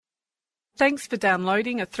Thanks for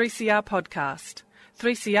downloading a 3CR podcast.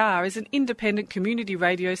 3CR is an independent community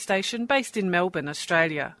radio station based in Melbourne,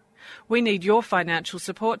 Australia. We need your financial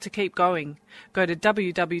support to keep going. Go to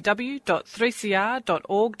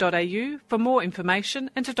www.3cr.org.au for more information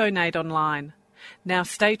and to donate online. Now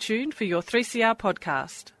stay tuned for your 3CR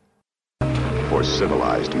podcast. For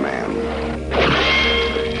civilized man.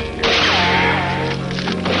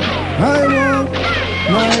 I want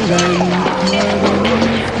my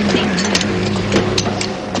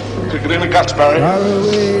Took it in the guts, Barry. far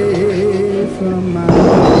away from my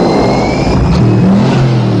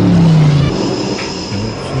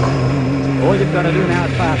All you've got to do now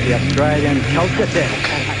is pass the Australian culture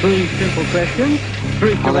test. 3 simple questions,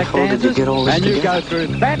 3 correct answers, and you go through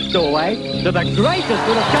that doorway to the greatest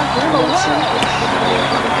little country in the world.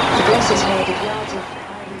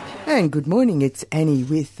 And good morning, it's Annie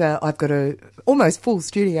with, I've got a almost full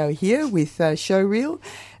studio here with Showreel.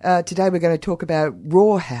 Today we're going to talk about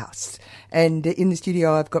Rawhouse. And in the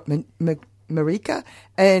studio I've got Marika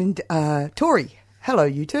and Tori. Hello,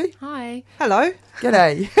 you two. Hi. Hello.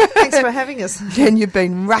 G'day. Thanks for having us. And you've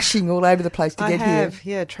been rushing all over the place to get here. I have.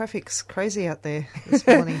 Yeah, traffic's crazy out there this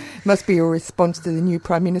morning. Must be a response to the new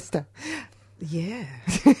Prime Minister. Yeah.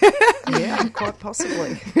 Yeah, quite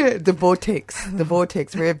possibly. The vortex.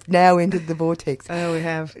 We've now entered the vortex. Oh, we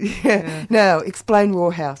have. Yeah. Now, explain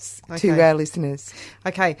Rawhouse to our listeners.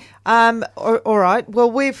 Okay. All right.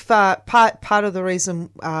 Well, we've part of the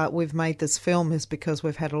reason we've made this film is because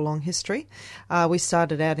we've had a long history. We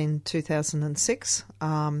started out in 2006.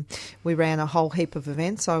 We ran a whole heap of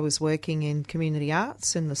events. I was working in community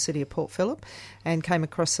arts in the city of Port Phillip and came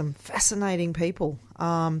across some fascinating people,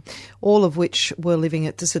 all of which were living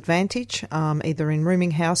at disadvantage, either in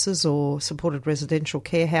rooming houses or supported residential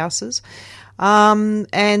care houses. I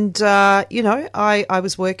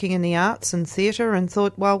was working in the arts and theatre and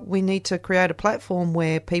thought, well, we need to create a platform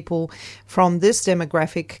where people from this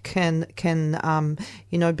demographic can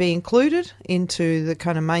be included into the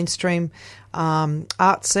kind of mainstream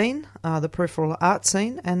art scene, the peripheral art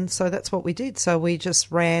scene. And so that's what we did. So we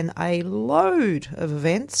just ran a load of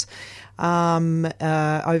events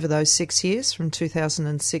over those 6 years, from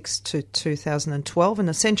 2006 to 2012, and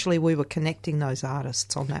essentially we were connecting those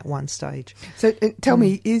artists on that one stage. So tell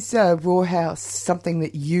me, is Rawhouse something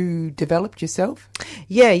that you developed yourself?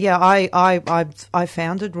 Yeah, I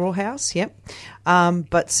founded Rawhouse, yep.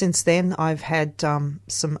 But since then I've had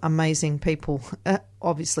some amazing people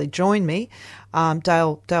obviously join me.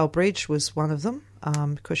 Dale Bridge was one of them.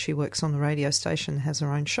 Because she works on the radio station and has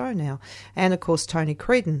her own show now. And, of course, Tony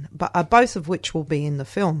Creedon, both of which will be in the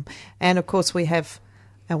film. And, of course, we have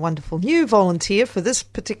a wonderful new volunteer for this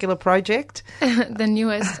particular project. The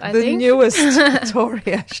newest, I think. The newest, Tori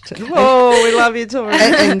Ashton. Oh, we love you, Tori.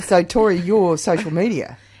 And so, Tori, your social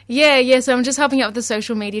media. Yeah, so I'm just helping out with the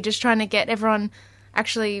social media, just trying to get everyone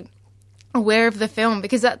actually aware of the film,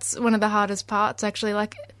 because that's one of the hardest parts, actually.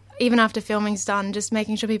 Like, even after filming's done, just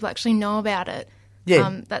making sure people actually know about it.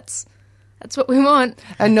 Yeah. That's what we want.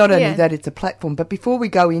 And not only that, it's a platform. But before we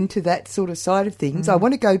go into that sort of side of things, I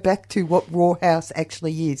want to go back to what Rawhouse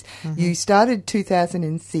actually is. Mm-hmm. You started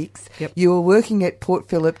 2006. Yep. You were working at Port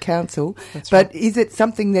Phillip Council. That's but right. Is it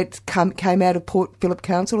something that came out of Port Phillip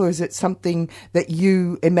Council, or is it something that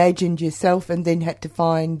you imagined yourself and then had to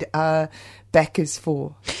find backers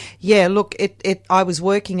for? Yeah, look, I was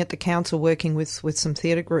working at the council, working with some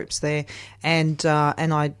theatre groups there, and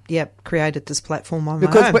I created this platform on my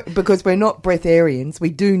own. Because we're not breatharians, we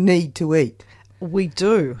do need to eat. We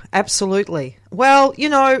do, absolutely. Well,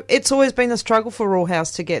 it's always been a struggle for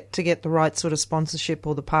Rawhouse to get the right sort of sponsorship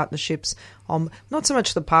or the partnerships. Not so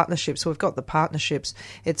much the partnerships. We've got the partnerships.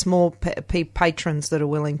 It's more patrons that are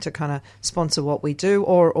willing to kind of sponsor what we do,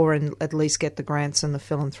 or at least get the grants and the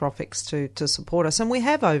philanthropics to support us. And we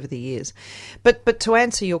have over the years. But to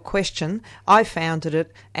answer your question, I founded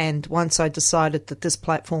it, and once I decided that this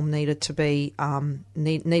platform needed to be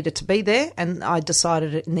there, and I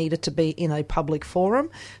decided it needed to be in a public forum,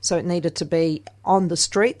 so it needed to be on the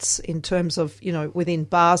streets in terms of, within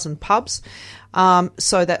bars and pubs.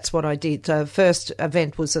 So that's what I did. First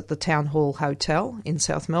event was at the Town Hall Hotel in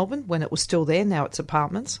South Melbourne when it was still there. Now it's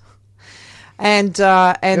apartments. And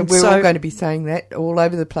we're all going to be saying that all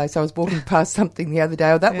over the place. I was walking past something the other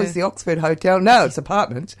day. Oh, that was the Oxford Hotel. No, it's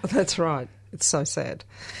apartments. That's right. It's so sad.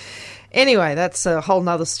 Anyway, that's a whole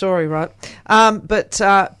nother story, right?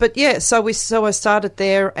 But yeah, so I started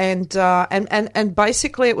there, and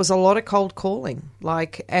basically it was a lot of cold calling,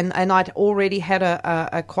 and I'd already had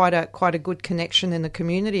a quite a good connection in the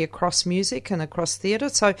community across music and across theatre.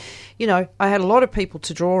 So, I had a lot of people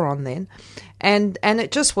to draw on then, and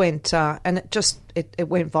it just went it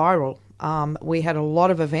went viral. We had a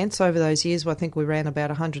lot of events over those years. I think we ran about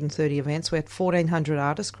 130 events. We had 1,400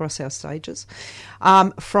 artists across our stages,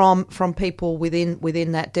 from people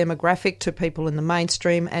within that demographic to people in the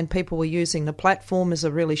mainstream, and people were using the platform as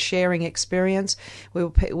a really sharing experience. We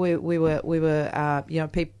were people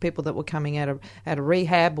that were coming out of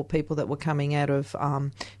rehab, or people that were coming out of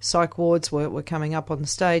psych wards were coming up on the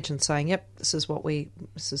stage and saying, "Yep, this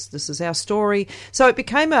is our story." So it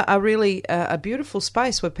became a really beautiful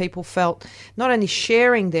space where people felt not only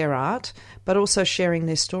sharing their art, but also sharing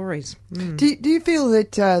their stories. Do you feel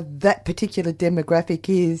that that particular demographic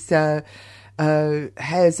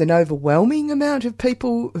has an overwhelming amount of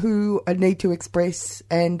people who need to express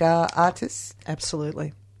and are artists?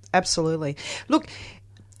 Absolutely. Look,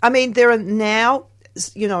 I mean, there are now,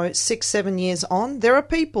 6-7 years on, there are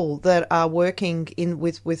people that are working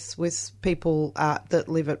with people that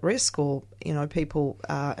live at risk, or people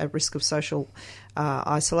at risk of social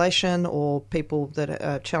isolation, or people that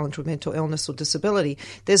are challenged with mental illness or disability.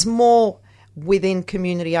 There's more within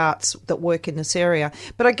community arts that work in this area,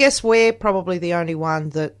 but I guess we're probably the only one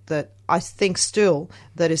that I think still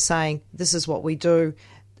that is saying this is what we do.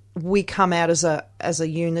 We come out as a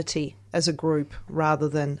unity, as a group, rather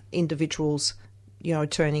than individuals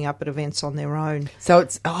turning up at events on their own. So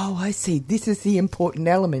it's, I see. This is the important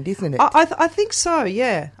element, isn't it? I think so,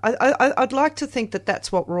 yeah. I'd like to think that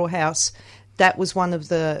that's what Rawhouse, that was one of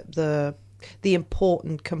the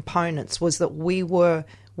important components, was that we were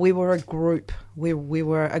a group. We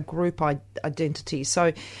were a group identity.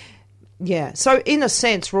 So, yeah. So in a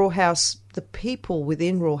sense, Rawhouse, the people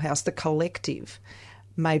within Rawhouse, the collective,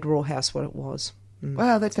 made Rawhouse what it was.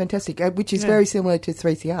 Wow, that's fantastic, which is very similar to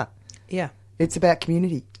 3CR. Yeah. It's about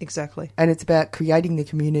community. Exactly. And it's about creating the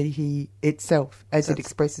community itself as it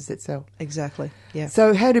expresses itself. Exactly, yeah.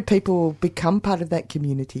 So how do people become part of that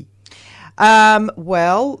community?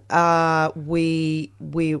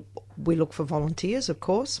 We look for volunteers, of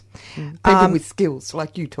course. People with skills,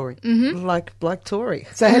 like you, Tori. Mm-hmm. Like Tori.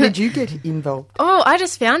 So how did you get involved? Oh, I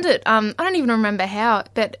just found it. I don't even remember how,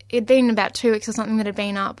 but it'd been about 2 weeks or something that had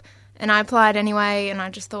been up, and I applied anyway, and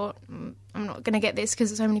I just thought, I'm not going to get this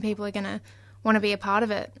because so many people are going to want to be a part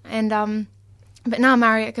of it. And but no,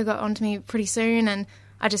 Marieka got onto me pretty soon, and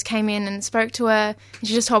I just came in and spoke to her, and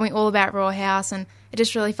she just told me all about Rawhouse, and it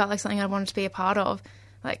just really felt like something I wanted to be a part of.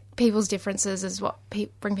 Like, people's differences is what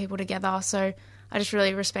bring people together, so I just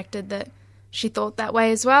really respected that she thought that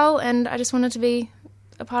way as well, and I just wanted to be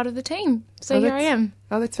a part of the team. So here I am.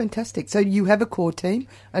 Oh, that's fantastic. So you have a core team,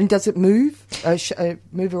 and does it move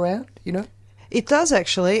around, It does,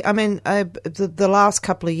 actually. I mean, the last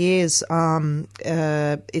couple of years,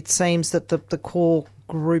 it seems that the core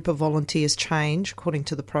group of volunteers change according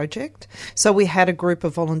to the project. So we had a group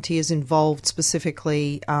of volunteers involved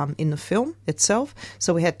specifically in the film itself.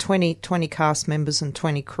 So we had 20 cast members and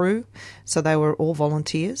 20 crew. So they were all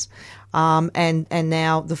volunteers. And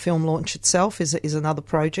now the film launch itself is another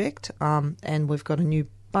project. And we've got a new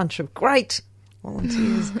bunch of great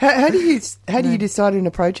volunteers. How do you decide on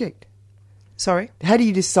a project? Sorry? How do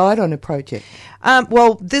you decide on a project?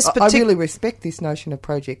 Well, this I really respect this notion of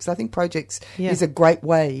projects. I think projects is a great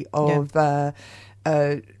way of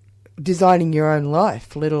designing your own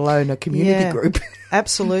life, let alone a community group.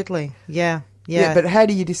 Absolutely, yeah. But how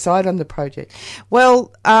do you decide on the project?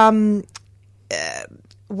 Well,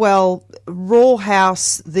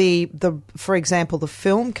 Rawhouse, for example, the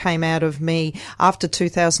film came out of me after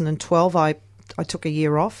 2012. I took a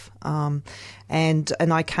year off, and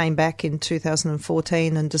I came back in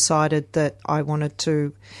 2014 and decided that I wanted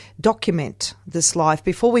to document this life.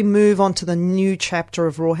 Before we move on to the new chapter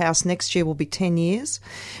of Rawhouse, next year will be 10 years,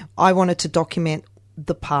 I wanted to document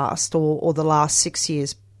the past or the last 6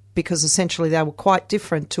 years, because essentially they were quite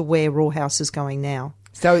different to where Rawhouse is going now.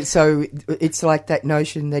 So it's like that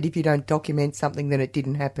notion that if you don't document something, then it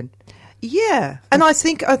didn't happen. Yeah, and I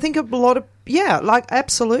think a lot of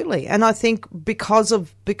absolutely, and I think because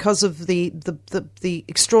of the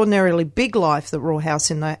extraordinarily big life that Rawhouse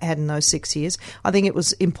had in those 6 years, I think it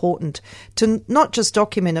was important to not just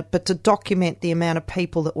document it, but to document the amount of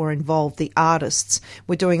people that were involved, the artists.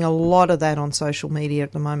 We're doing a lot of that on social media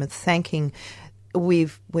at the moment.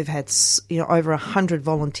 We've had over 100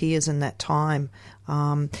 volunteers in that time.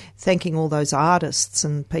 Thanking all those artists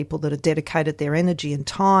and people that have dedicated their energy and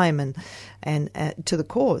time and to the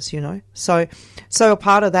cause, So a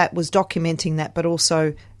part of that was documenting that, but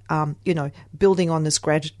also, building on this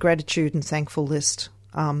gratitude and thankful list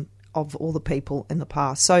of all the people in the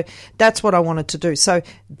past. So that's what I wanted to do. So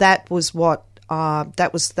that was what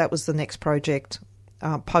that was the next project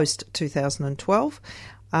post 2012.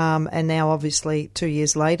 And now, obviously, 2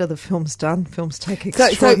 years later, the film's done. Films take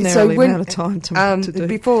extraordinarily amount of time to do.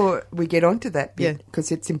 Before we get onto that bit,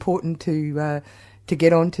 because it's important to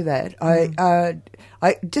get onto that,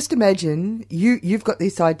 I just imagine you've got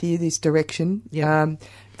this idea, this direction. Yeah.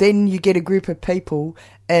 Then you get a group of people,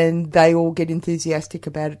 and they all get enthusiastic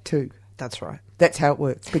about it too. That's right. That's how it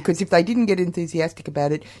works. Because if they didn't get enthusiastic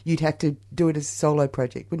about it, you'd have to do it as a solo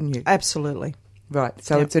project, wouldn't you? Absolutely. Right.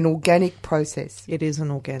 So it's an organic process. It is an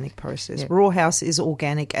organic process. Yeah. Raw House is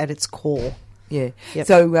organic at its core. Yeah. Yep.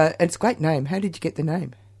 So and it's a great name. How did you get the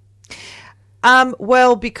name?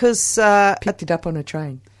 Well, because Picked it up on a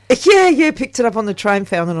train. Yeah, picked it up on the train,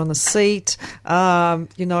 found it on the seat.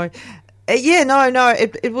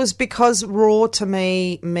 It was because raw to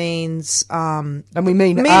me means and we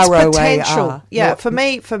mean means R-O-A-R. potential. Yeah, Not-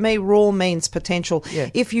 for me, raw means potential. Yeah.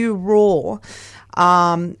 If you roar,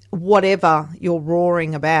 whatever you're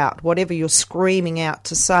roaring about, whatever you're screaming out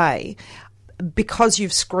to say, because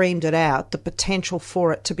you've screamed it out, the potential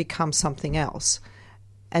for it to become something else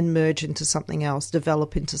and merge into something else,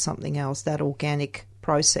 develop into something else, that organic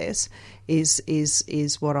process is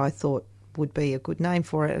what I thought would be a good name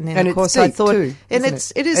for it. And then, And of it's course, deep I thought, too, and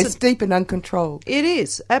isn't it is It's deep and uncontrolled. it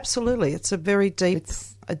is, absolutely. It's a very deep,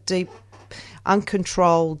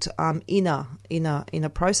 uncontrolled inner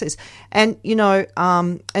process. And,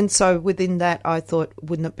 and so within that, I thought,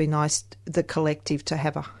 wouldn't it be nice, the collective, to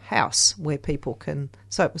have a house where people can,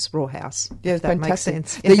 so it was Raw House. Yeah, if that fantastic.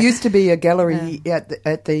 makes sense. There used to be a gallery at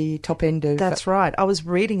the top end of... That's right. I was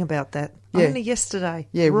reading about that only yesterday.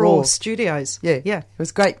 Yeah, Raw Raw. Studios. Yeah, It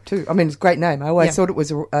was great too. I mean, it's a great name. I always thought it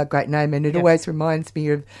was a great name, and it always reminds me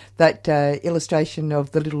of that illustration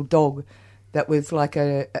of the little dog that was like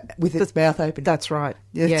with its mouth open. That's right.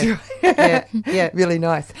 Yeah. Yeah. Really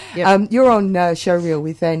nice. Yep. You're on Showreel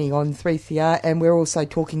with Annie on 3CR, and we're also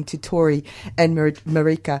talking to Tori and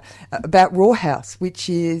Marika about Raw House, which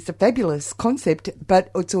is a fabulous concept,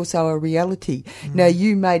 but it's also a reality. Now,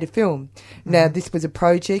 you made a film. Now, this was a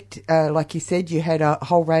project, like you said, you had a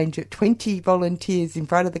whole range of 20 volunteers in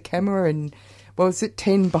front of the camera, and what was it,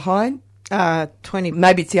 10 behind? 20.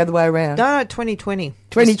 Maybe it's the other way around. No, 2020.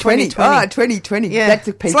 2020. 2020. Yeah. That's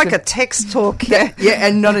a piece it's like of, a text talk. Yeah. Yeah,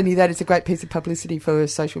 and not only that, it's a great piece of publicity for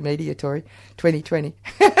social media, Tori. 2020.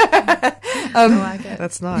 I like it.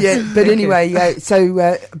 That's nice. Yeah, but anyway,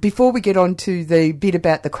 so before we get on to the bit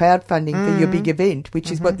about the crowdfunding for your big event,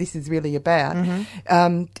 which is what this is really about,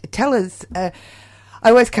 tell us... I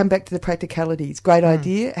always come back to the practicalities. Great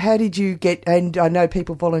idea. How did you get, and I know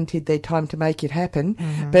people volunteered their time to make it happen,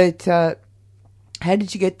 but how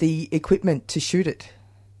did you get the equipment to shoot it?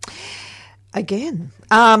 Again,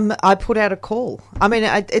 I put out a call. I mean,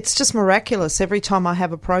 it's just miraculous. Every time I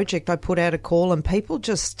have a project, I put out a call, and people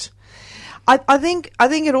just... I think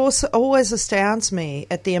it also always astounds me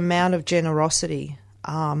at the amount of generosity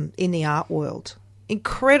in the art world.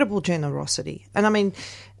 Incredible generosity. And I mean...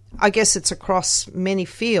 I guess it's across many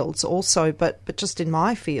fields also, but just in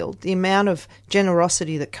my field, the amount of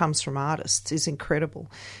generosity that comes from artists is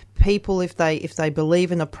incredible. People, if they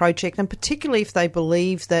believe in a project, and particularly if they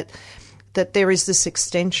believe that there is this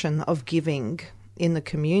extension of giving in the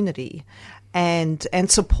community, and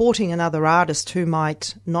supporting another artist who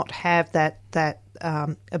might not have that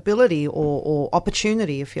ability or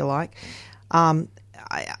opportunity, if you like.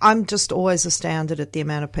 I'm just always astounded at the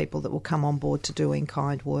amount of people that will come on board to do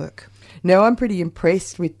in-kind work. Now, I'm pretty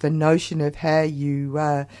impressed with the notion of how you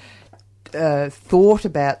thought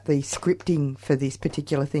about the scripting for this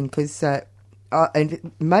particular thing, because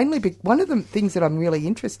and mainly one of the things that I'm really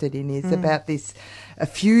interested in is about this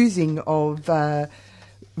fusing of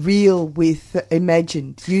real with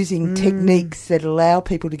imagined, using techniques that allow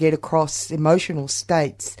people to get across emotional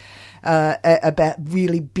states about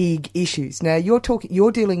really big issues. Now, you're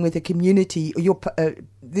dealing with a community.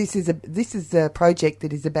 This is a project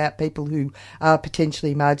that is about people who are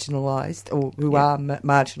potentially marginalised, or who are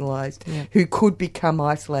marginalised, who could become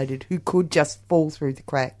isolated, who could just fall through the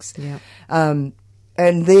cracks.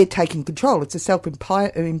 And they're taking control. It's a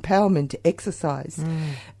self-empowerment exercise.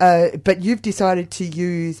 But you've decided to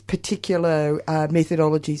use particular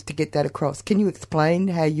methodologies to get that across. Can you explain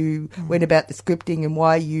how you went about the scripting and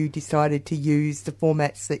why you decided to use the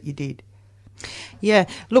formats that you did? Yeah,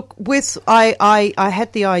 look, I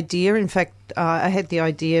had the idea. In fact, I had the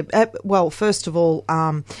idea. Well, first of all,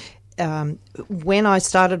 when I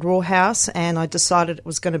started Raw House, and I decided it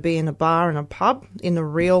was going to be in a bar and a pub in the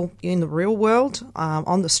real world,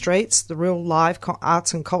 on the streets, the real live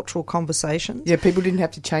arts and cultural conversations. Yeah, people didn't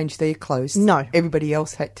have to change their clothes. No, everybody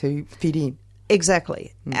else had to fit in.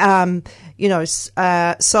 Exactly. So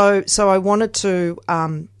I wanted to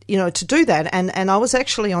to do that. And I was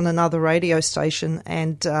actually on another radio station,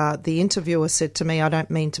 and the interviewer said to me, I don't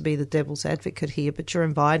mean to be the devil's advocate here, but you're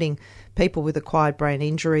inviting people with acquired brain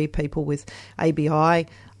injury, people with ABI.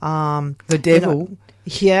 The devil?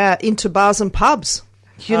 Into bars and pubs,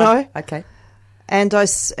 Okay.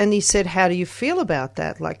 And he said, how do you feel about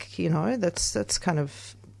that? Like, that's kind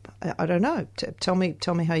of, I don't know. Tell me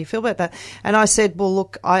how you feel about that. And I said, well,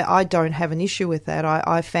 look, I don't have an issue with that.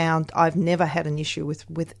 I found I've never had an issue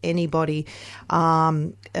with anybody,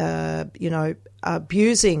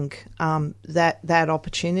 abusing that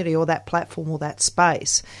opportunity or that platform or that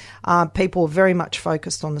space. People were very much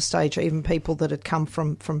focused on the stage, even people that had come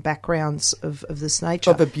from backgrounds of this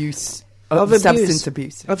nature. Of abuse. Of substance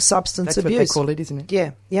abuse. Of substance That's abuse. That's what they call it, isn't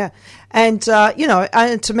it? Yeah. And,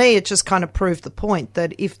 and to me, it just kind of proved the point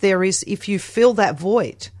that if you fill that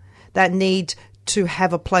void, that need to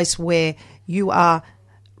have a place where you are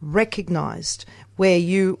recognised, where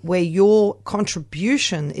your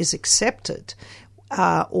contribution is accepted,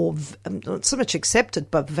 or not so much accepted,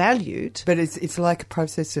 but valued. But it's like a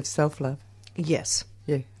process of self-love. Yes.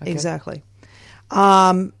 Yeah, okay. Exactly.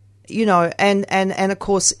 And of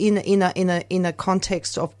course, in a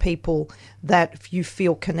context of people that you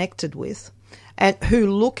feel connected with, and who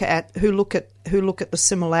look at the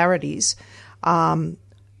similarities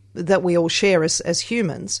that we all share as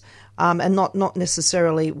humans, and not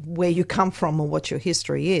necessarily where you come from or what your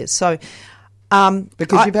history is. So,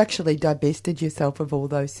 because you've actually divested yourself of all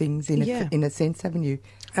those things in a sense, haven't you?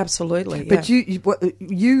 Absolutely. But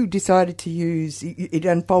you decided to use it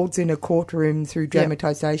unfolds in a courtroom through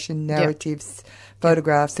dramatisation, narratives,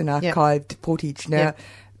 photographs, and archived footage. Now,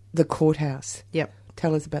 the courthouse. Yep.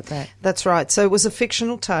 Tell us about that. That's right. So it was a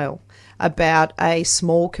fictional tale about a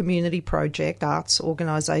small community project arts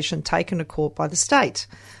organisation taken to court by the state,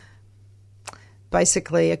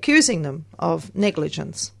 basically accusing them of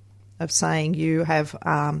negligence. Of saying you've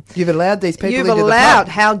allowed these people into the pub.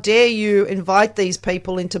 How dare you invite these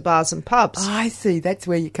people into bars and pubs? I see. That's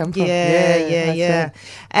where you come from. Yeah.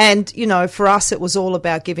 And, for us, it was all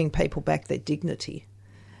about giving people back their dignity,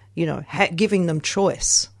 giving them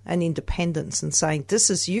choice and independence and saying,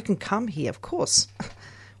 you can come here, of course.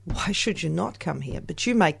 Why should you not come here? But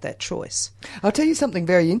you make that choice. I'll tell you something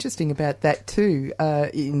very interesting about that too,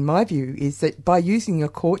 in my view, is that by using a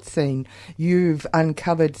court scene, you've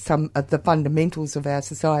uncovered some of the fundamentals of our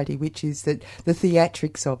society, which is that the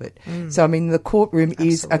theatrics of it. So, I mean, the courtroom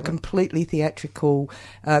is a completely theatrical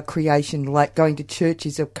creation, like going to church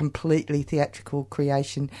is a completely theatrical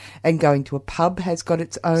creation, and going to a pub has got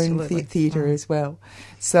its own theatre as well.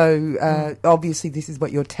 So, obviously, this is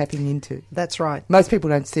what you're tapping into. That's right. Most people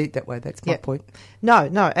don't see it that way. That's my point. No,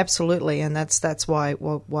 absolutely, and that's why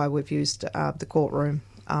we've used the courtroom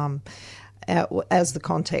as the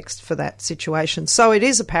context for that situation. So it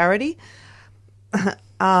is a parody,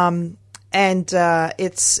 and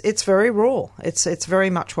it's very raw. It's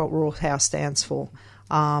very much what Raw House stands for.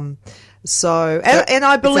 And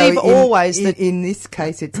I believe always that in this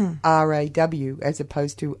case it's RAW as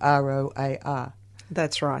opposed to ROAR.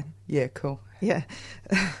 That's right. Yeah, cool. Yeah,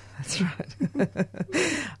 that's right.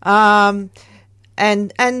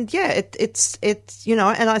 And it's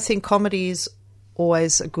and I think comedy is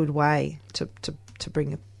always a good way to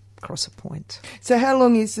bring across a point. So how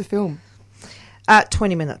long is the film?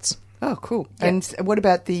 20 minutes. Oh, cool. Yeah. And what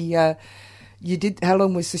about how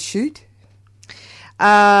long was the shoot?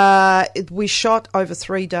 We shot over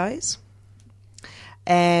 3 days,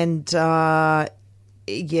 and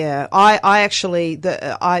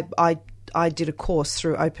I did a course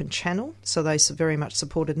through Open Channel, so they very much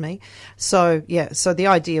supported me. So the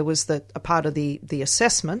idea was that a part of the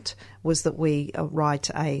assessment was that we write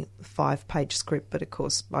a 5-page script, but of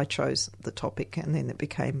course I chose the topic, and then it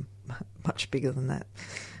became much bigger than that.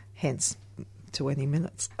 Hence, 20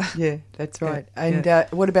 minutes. Yeah, that's right. And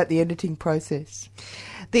what about the editing process?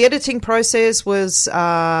 The editing process was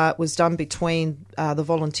done between the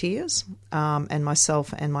volunteers and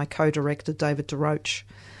myself and my co-director David DeRoche,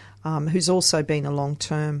 who's also been a long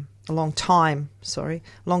time volunteer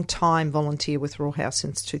with Raw House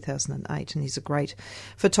since 2008, and he's a great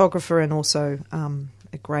photographer and also a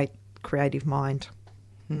great creative mind.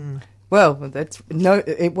 Well,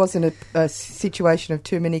 it wasn't a situation of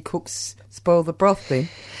too many cooks spoil the broth then.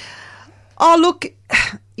 Oh, look,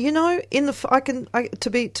 to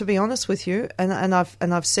be honest with you, and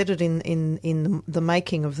I've said it in the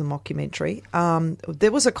making of the mockumentary,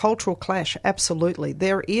 there was a cultural clash. Absolutely,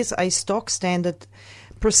 there is a stock standard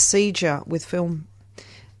procedure with film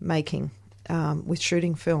making, with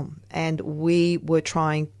shooting film, and we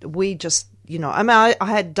just you know, I mean, I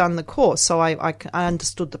had done the course, so I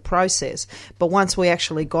understood the process. But once we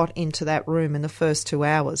actually got into that room in the first 2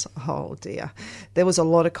 hours, oh dear, there was a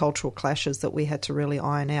lot of cultural clashes that we had to really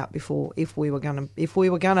iron out before if we were going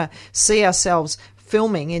to see ourselves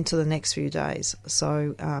filming into the next few days.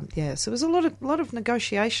 So so it was a lot of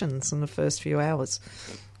negotiations in the first few hours.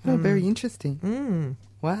 Oh, very interesting.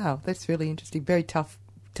 Wow, that's really interesting. Very tough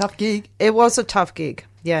gig. It was a tough gig.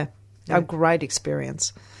 Yeah. A great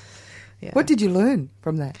experience. Yeah. What did you learn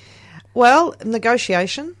from that? Well,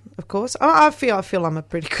 negotiation, of course. I feel I'm a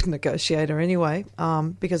pretty good negotiator anyway,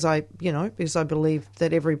 because I believe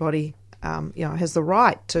that everybody has the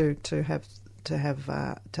right to have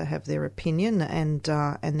their opinion, and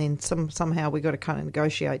then somehow we got to kind of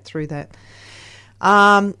negotiate through that.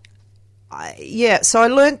 So I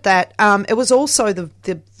learnt that. It was also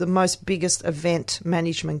the most biggest event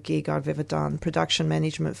management gig I've ever done. Production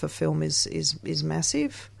management for film is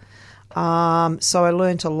massive. So I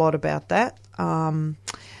learnt a lot about that. And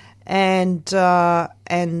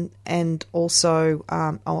also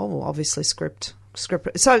obviously script.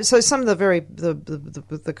 So some of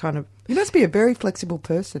the kind of, You must be a very flexible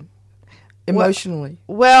person. Emotionally.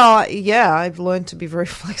 Well, yeah, I've learned to be very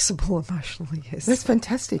flexible emotionally, yes. That's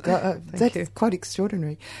fantastic. That's quite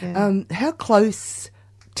extraordinary. Yeah. How close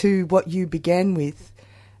to what you began with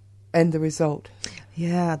and the result?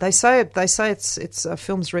 Yeah, they say it's a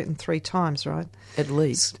film's written 3 times, right? At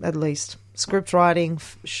least. Script writing,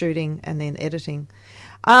 shooting, and then editing.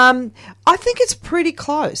 I think it's pretty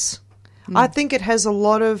close. I think it has a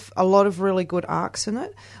lot of really good arcs in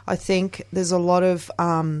it. I think there's a lot of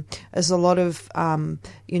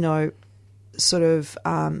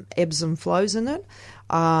ebbs and flows in it.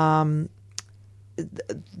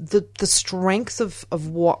 The strength of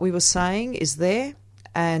what we were saying is there,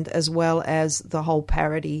 and as well as the whole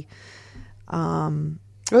parody. Well,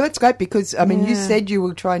 that's great because you said you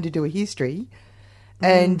were trying to do a history.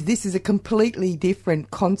 And this is a completely different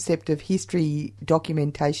concept of history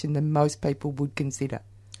documentation than most people would consider.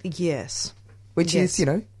 Yes. Which is,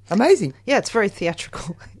 amazing. Yeah, it's very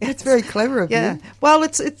theatrical. It's very clever of you. Well, I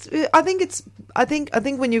think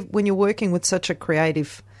when you're working with such a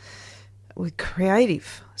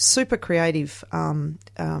super creative, and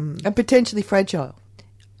potentially fragile.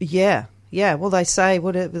 Yeah. Yeah, well, they say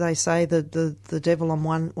the devil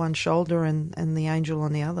on one shoulder and the angel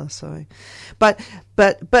on the other. So, but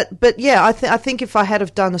yeah, I think if I had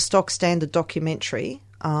have done a stock standard documentary,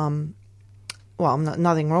 nothing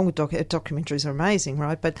wrong with documentaries are amazing,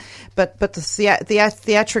 right? But the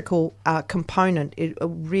theatrical component, it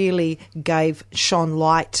really shone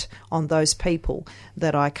light on those people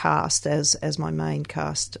that I cast as my main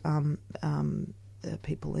cast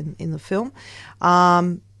people in the film.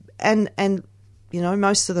 And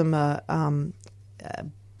most of them are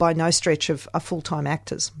by no stretch are full-time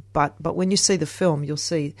actors. But when you see the film, you'll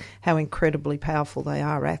see how incredibly powerful they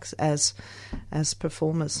are as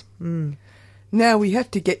performers. Now we have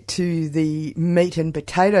to get to the meat and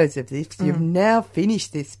potatoes of this. You've now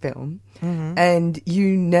finished this film, and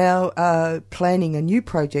you now are planning a new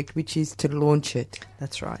project, which is to launch it.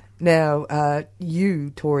 That's right. Now,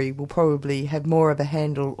 you, Tori, will probably have more of a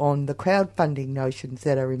handle on the crowdfunding notions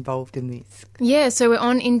that are involved in this. Yeah, so we're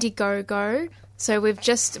on Indiegogo. So we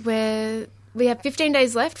have 15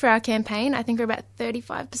 days left for our campaign. I think we're about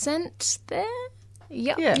 35% there.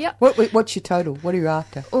 Yep. Yeah. Yep. What's your total? What are you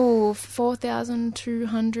after? Oh,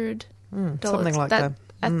 $4,200. Something like that.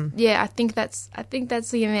 Yeah, I think that's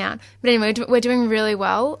the amount. But anyway, we're doing really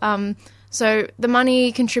well. So the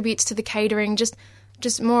money contributes to the catering, just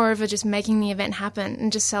more of just making the event happen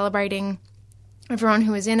and just celebrating everyone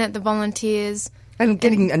who is in it, the volunteers. And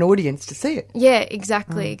getting an audience to see it. Yeah,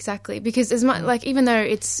 exactly. Because as much even though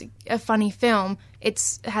it's a funny film,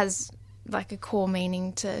 it has a core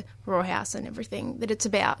meaning to Raw House and everything that it's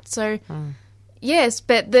about. So yes,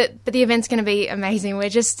 but the event's going to be amazing. We're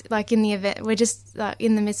just in the event. We're just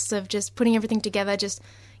in the midst of just putting everything together, just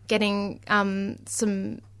getting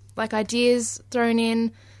some ideas thrown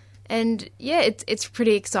in, and it's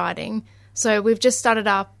pretty exciting. So we've just started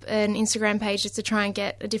up an Instagram page just to try and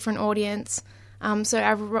get a different audience. So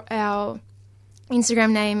our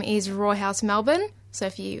Instagram name is Raw House Melbourne. So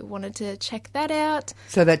if you wanted to check that out.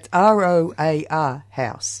 So that's ROAR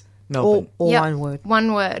House Melbourne. Or one word.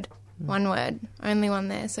 One word. One word. Only one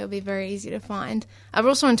there, so it'll be very easy to find. We're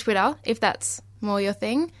also on Twitter, if that's more your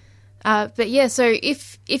thing. But yeah, so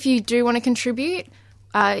if you do want to contribute,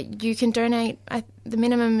 you can donate. The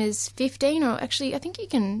minimum is 15, or actually I think you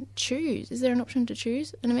can choose. Is there an option to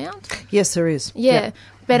choose an amount? Yes, there is. Yeah.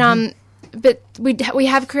 But we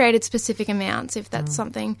have created specific amounts if that's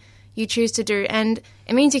something you choose to do. And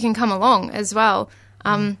it means you can come along as well.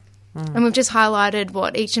 And we've just highlighted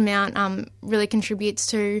what each amount really contributes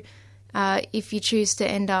to. If you choose to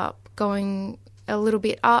end up going a little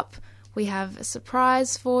bit up, we have a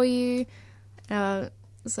surprise for you. So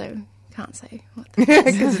can't say what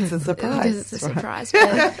because it's a surprise. Because it's a surprise,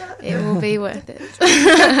 but it will be worth it.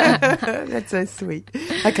 That's so sweet.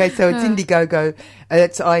 Okay, so it's Indiegogo.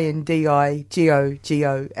 It's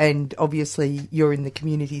INDIGOGO, and obviously you're in the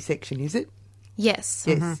community section, is it? Yes.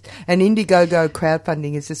 Yes. And Indiegogo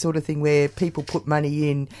crowdfunding is the sort of thing where people put money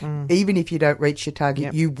in. Even if you don't reach your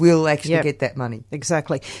target, you will actually get that money.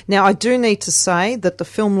 Exactly. Now, I do need to say that the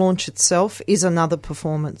film launch itself is another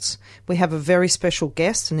performance. We have a very special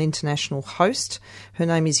guest, an international host. Her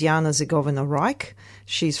name is Yana Zagovina-Reich.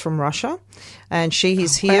 She's from Russia, and she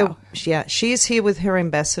is here. Wow. Yeah, she is here with her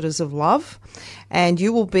ambassadors of love. And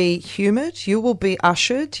you will be humoured, you will be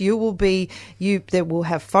ushered, there will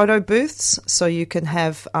have photo booths, so you can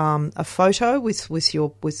have a photo with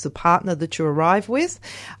the partner that you arrive with.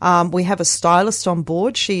 We have a stylist on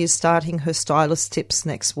board. She is starting her stylist tips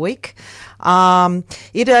next week.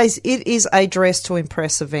 It is a dress to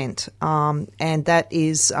impress event, and that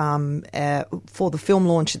is for the film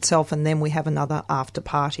launch itself, and then we have another after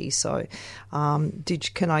party. So,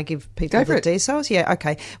 can I give people the details? Yeah,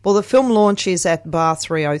 okay. Well, the film launch is at Bar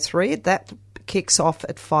 303. That kicks off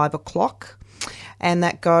at 5:00, and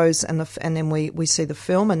that goes and then we see the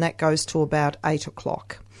film, and that goes to about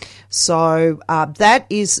 8:00. So that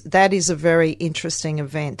is a very interesting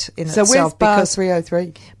event in itself. So where's Bar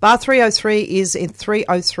 303? Bar 303 is in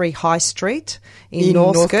 303 High Street in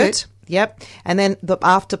Northcote. Yep. And then the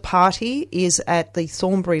after party is at the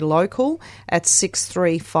Thornbury Local at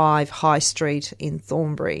 635 High Street in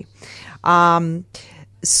Thornbury.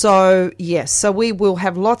 So we will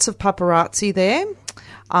have lots of paparazzi there.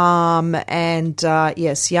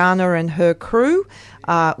 Yes, Yana and her crew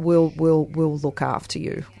will look after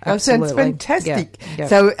you. Absolutely. Sounds fantastic. Yeah.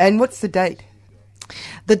 So, and what's the date?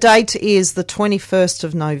 The date is the 21st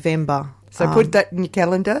of November. So put that in your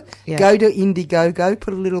calendar. Yeah. Go to Indiegogo,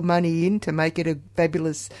 put a little money in to make it a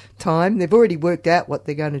fabulous time. They've already worked out what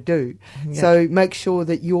they're going to do. Yeah. So make sure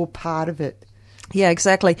that you're part of it. Yeah,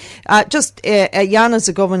 exactly. Yana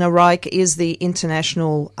Zagovina-Reich is the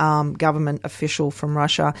international government official from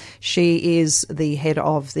Russia. She is the head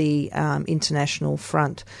of the international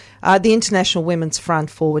front, the International Women's Front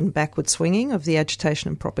Forward and Backward Swinging of the Agitation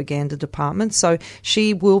and Propaganda Department. So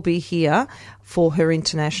she will be here for her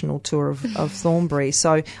international tour of Thornbury.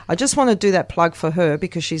 So I just want to do that plug for her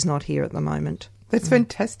because she's not here at the moment. That's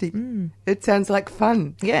fantastic. It sounds like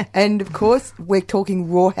fun. Yeah. And, of course, we're talking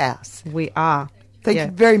Rawhouse. We are. Thank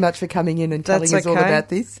you very much for coming in and telling us all about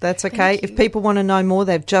this. That's okay. If people want to know more,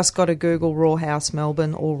 they've just got to Google Rawhouse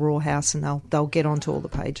Melbourne or Rawhouse, and they'll get onto all the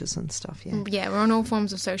pages and stuff. Yeah, yeah, we're on all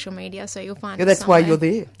forms of social media, so you'll find. Yeah, that's why you're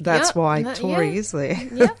there. That's why Tori is there.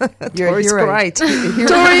 Yeah. Tori's great. Tori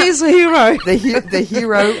is a hero. The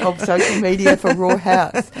hero of social media for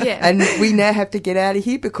Rawhouse. Yeah. And we now have to get out of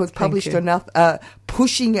here because Published Enough are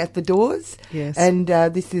pushing at the doors. Yes. And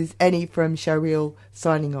this is Annie from Showreel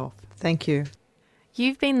signing off. Thank you.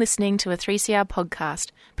 You've been listening to a 3CR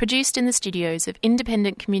podcast produced in the studios of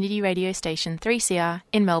independent community radio station 3CR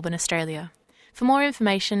in Melbourne, Australia. For more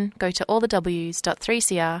information, go to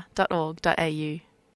allthews.3cr.org.au.